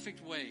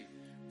perfect way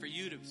for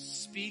you to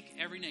speak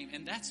every name.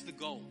 And that's the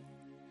goal.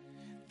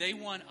 They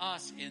want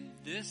us in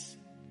this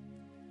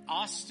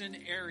Austin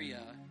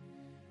area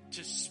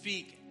to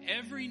speak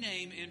every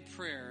name in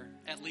prayer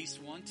at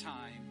least one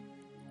time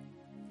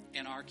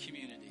in our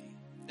community,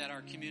 that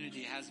our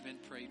community has been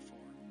prayed for.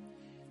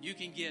 You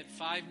can get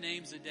 5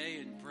 names a day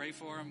and pray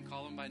for them,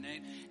 call them by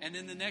name. And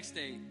then the next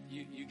day,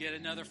 you get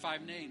another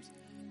 5 names.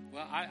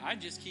 Well, I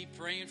just keep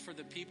praying for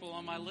the people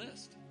on my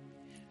list.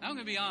 I'm going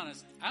to be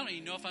honest. I don't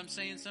even know if I'm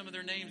saying some of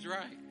their names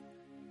right.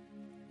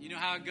 You know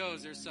how it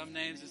goes. There's some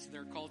names, it's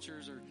their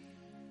cultures, or,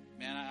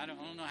 man, I don't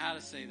know how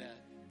to say that.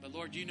 But,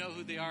 Lord, you know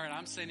who they are, and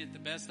I'm saying it the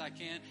best I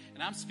can.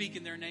 And I'm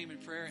speaking their name in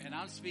prayer, and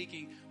I'm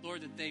speaking,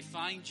 Lord, that they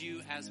find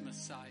you as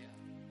Messiah.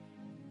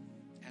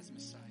 As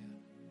Messiah.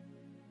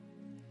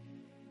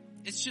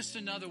 It's just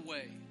another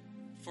way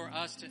for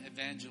us to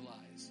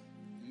evangelize.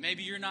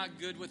 Maybe you're not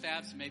good with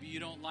apps. Maybe you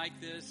don't like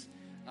this.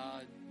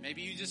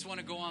 Maybe you just want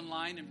to go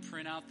online and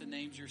print out the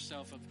names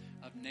yourself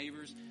of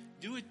neighbors.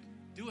 Do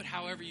it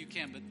however you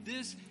can. But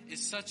this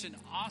is such an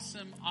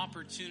awesome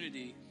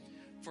opportunity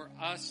for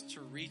us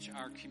to reach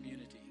our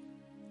community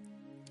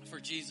for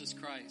Jesus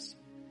Christ.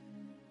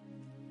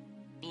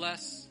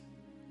 Bless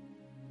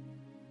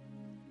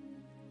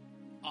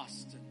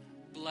Austin.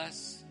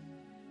 Bless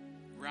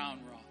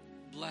Round Rock.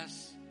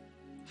 Bless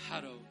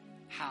Hutto.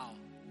 How?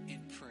 In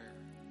prayer.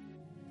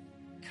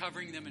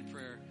 Covering them in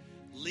prayer.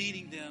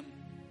 Leading them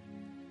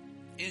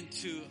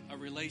into a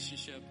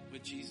relationship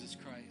with Jesus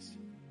Christ.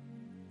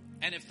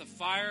 And if the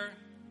fire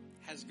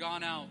has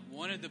gone out,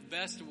 one of the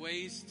best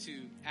ways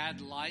to add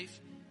life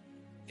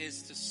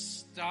is to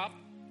stop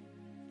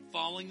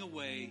falling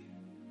away,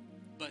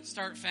 but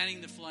start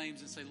fanning the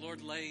flames and say,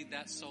 Lord, lay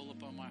that soul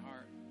upon my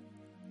heart.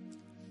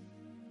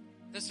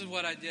 This is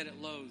what I did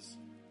at Lowe's.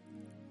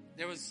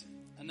 There was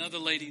another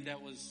lady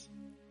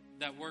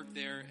that worked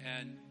there,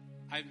 and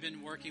I've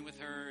been working with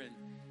her,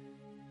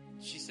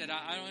 and she said,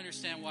 I don't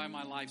understand why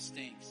my life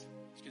stinks.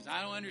 She goes,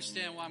 I don't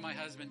understand why my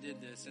husband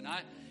did this. And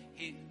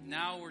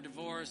now we're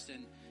divorced,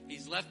 and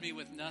he's left me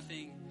with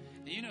nothing.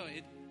 And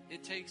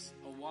it takes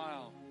a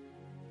while.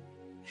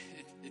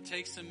 It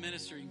takes some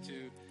ministering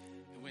to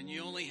when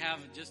you only have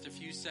just a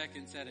few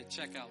seconds at a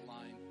checkout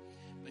line.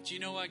 But you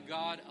know what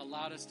God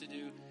allowed us to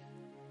do?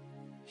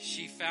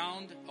 She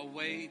found a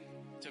way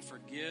to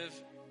forgive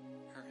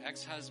her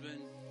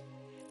ex-husband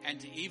and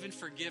to even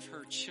forgive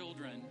her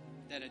children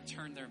that had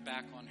turned their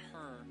back on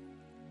her.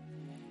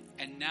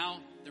 And now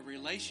the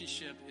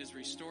relationship is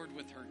restored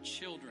with her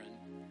children.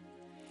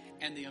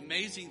 And the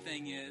amazing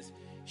thing is,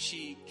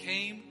 she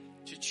came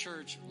to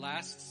church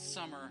last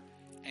summer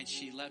and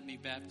she let me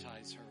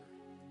baptize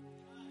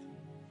her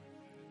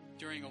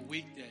during a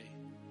weekday.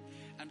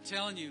 I'm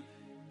telling you,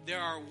 there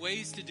are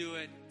ways to do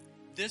it.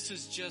 This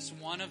is just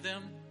one of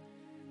them.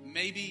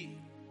 Maybe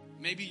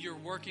you're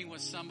working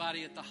with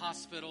somebody at the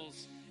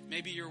hospitals.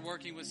 Maybe you're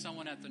working with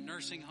someone at the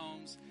nursing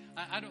homes.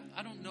 I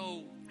don't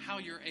know how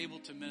you're able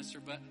to minister,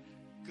 but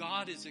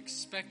God is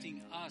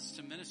expecting us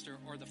to minister,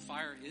 or the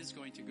fire is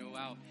going to go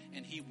out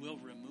and He will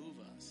remove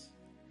us.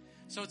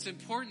 So it's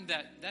important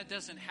that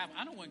doesn't happen.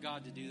 I don't want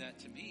God to do that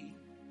to me.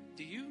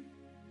 Do you?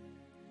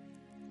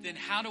 Then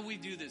how do we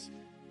do this?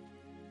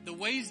 The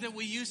ways that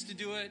we used to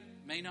do it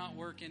may not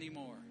work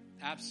anymore.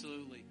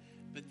 Absolutely.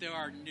 But there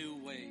are new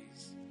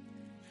ways.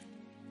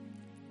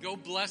 Go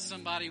bless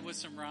somebody with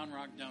some Round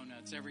Rock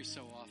donuts every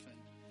so often.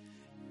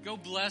 Go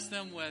bless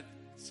them with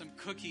some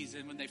cookies,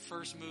 and when they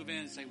first move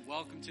in, say,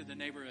 welcome to the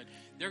neighborhood.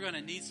 They're going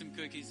to need some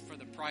cookies for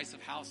the price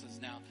of houses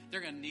now. They're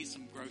going to need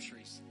some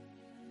groceries.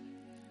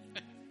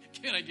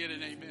 Can I get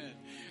an amen?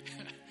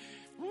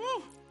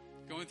 Woo!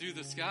 Going through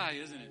the sky,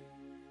 isn't it?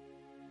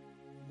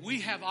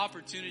 We have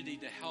opportunity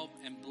to help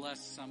and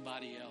bless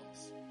somebody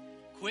else.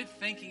 Quit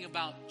thinking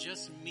about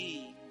just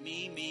me,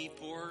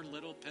 poor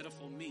little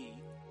pitiful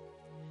me.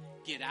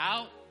 Get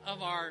out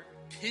of our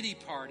pity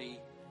party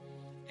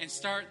and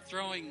start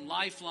throwing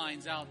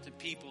lifelines out to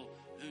people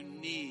who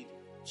need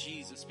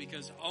Jesus,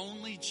 because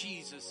only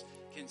Jesus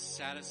can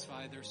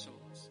satisfy their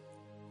souls.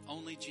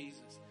 Only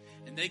Jesus.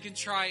 And they can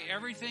try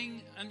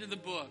everything under the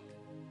book,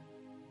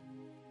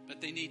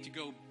 but they need to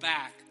go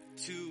back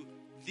to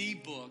the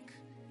book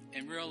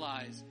and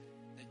realize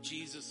that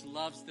Jesus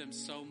loves them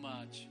so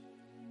much.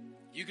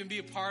 You can be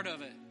a part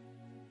of it.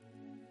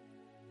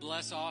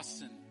 Bless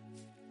Austin.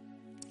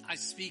 I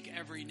speak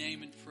every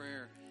name in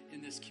prayer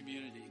in this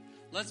community.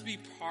 Let's be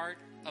part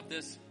of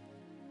this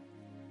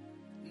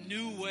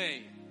new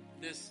way.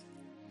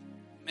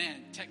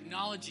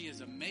 Technology is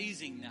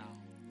amazing now.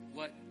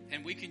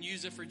 And we can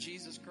use it for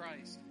Jesus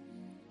Christ.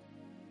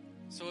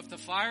 So if the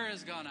fire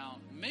has gone out,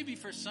 maybe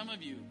for some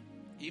of you,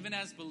 even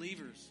as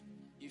believers,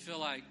 you feel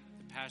like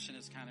the passion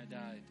has kind of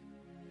died,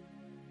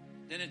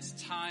 then it's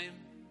time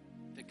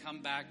to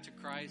come back to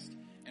Christ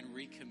and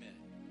recommit.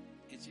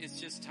 It's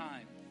just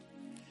time.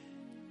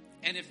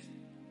 And if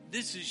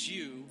this is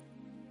you,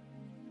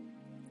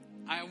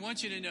 I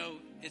want you to know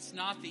it's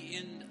not the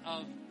end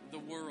of the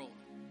world.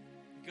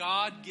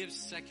 God gives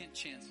second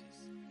chances.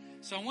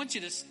 So I want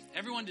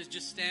everyone to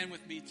just stand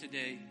with me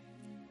today.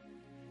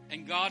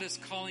 And God is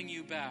calling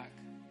you back.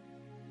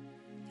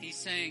 He's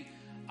saying,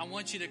 I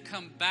want you to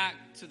come back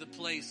to the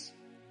place.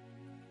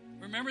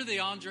 Remember the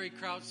Andre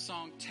Crouch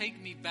song, Take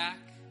Me Back?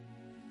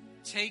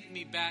 Take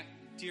me back,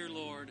 dear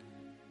Lord,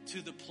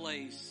 to the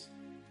place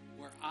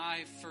where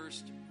I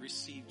first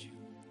received you.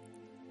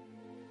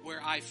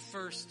 Where I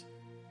first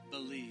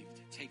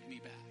believed. Take me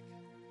back.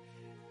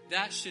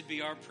 That should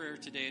be our prayer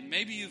today. And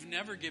maybe you've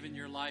never given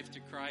your life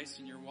to Christ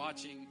and you're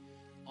watching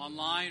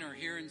online or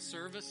here in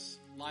service,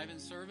 live in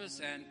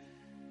service, and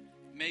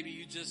maybe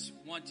you just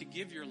want to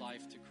give your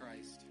life to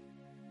Christ.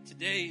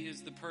 Today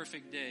is the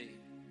perfect day.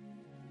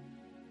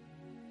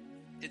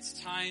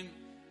 It's time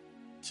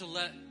to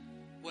let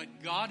what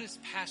God is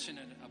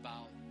passionate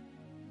about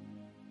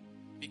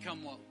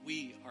become what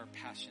we are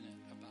passionate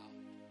about.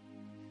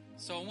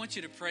 So I want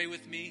you to pray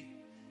with me.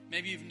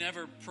 Maybe you've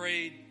never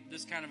prayed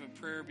this kind of a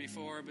prayer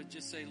before, but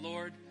just say,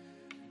 Lord,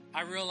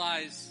 I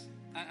realize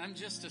I'm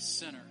just a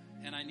sinner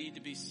and I need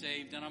to be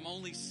saved, and I'm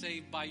only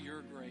saved by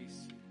your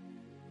grace.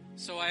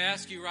 So I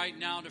ask you right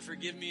now to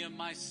forgive me of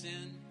my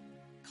sin,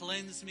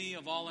 cleanse me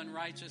of all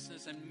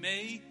unrighteousness, and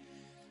may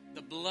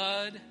the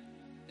blood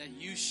that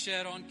you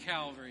shed on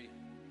Calvary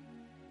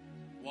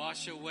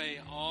wash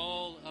away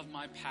all of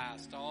my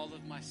past, all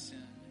of my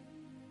sin.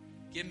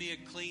 Give me a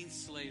clean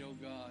slate, oh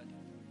God.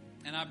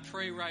 And I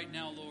pray right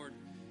now, Lord,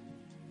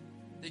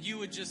 that you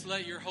would just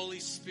let your Holy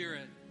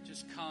Spirit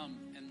just come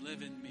and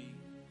live in me.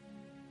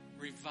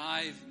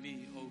 Revive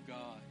me, oh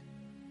God,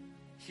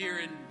 here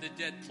in the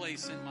dead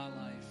place in my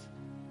life.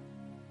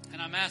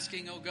 And I'm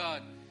asking, oh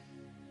God,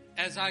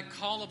 as I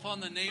call upon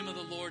the name of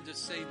the Lord to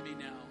save me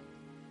now,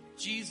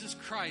 Jesus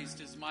Christ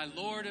is my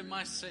Lord and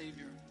my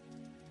Savior.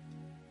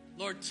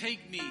 Lord,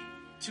 take me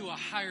to a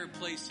higher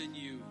place in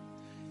you.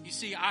 You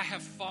see, I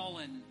have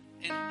fallen,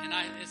 and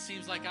it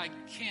seems like I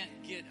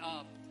can't get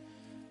up.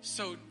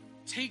 So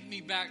take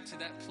me back to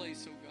that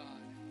place, oh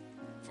God,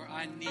 for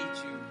I need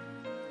you.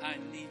 I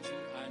need you.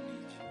 I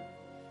need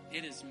you.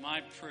 It is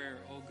my prayer,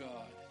 oh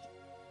God.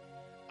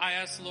 I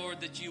ask,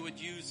 Lord, that you would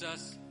use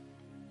us,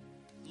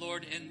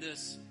 Lord, in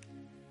this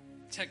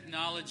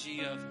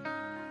technology of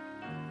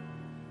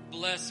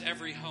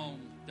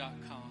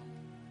blesseveryhome.com.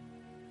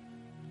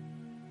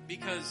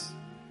 Because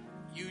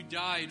you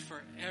died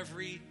for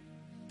every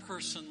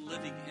person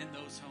living in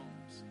those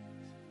homes.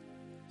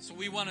 So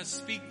we want to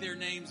speak their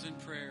names in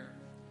prayer.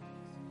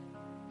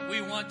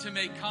 We want to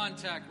make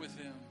contact with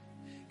them.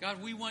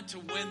 God, we want to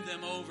win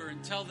them over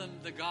and tell them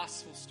the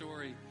gospel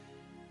story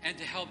and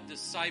to help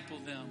disciple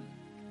them.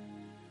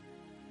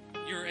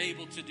 You're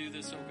able to do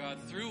this, oh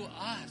God, through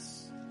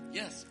us.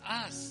 Yes,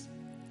 us.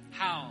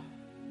 How?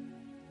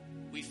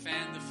 We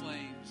fan the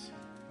flames.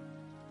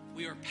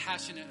 We are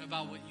passionate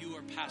about what you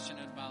are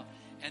passionate about.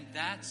 And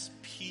that's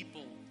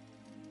people.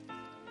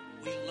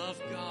 We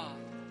love God.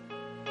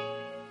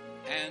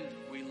 And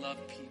we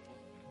love people.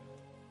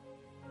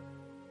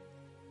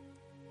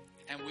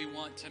 And we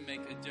want to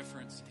make a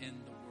difference in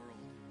the world.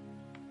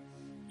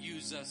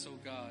 Use us, oh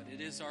God. It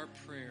is our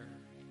prayer.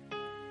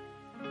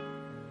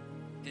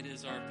 It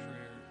is our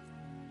prayer.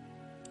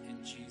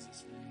 In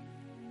Jesus'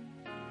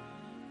 name.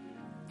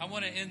 I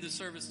want to end the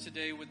service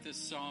today with this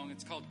song.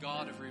 It's called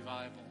God of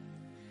Revival.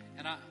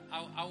 And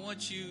I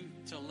want you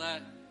to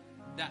let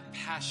that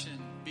passion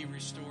be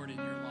restored in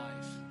your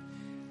life.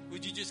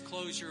 Would you just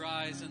close your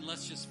eyes and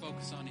let's just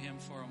focus on Him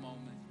for a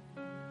moment.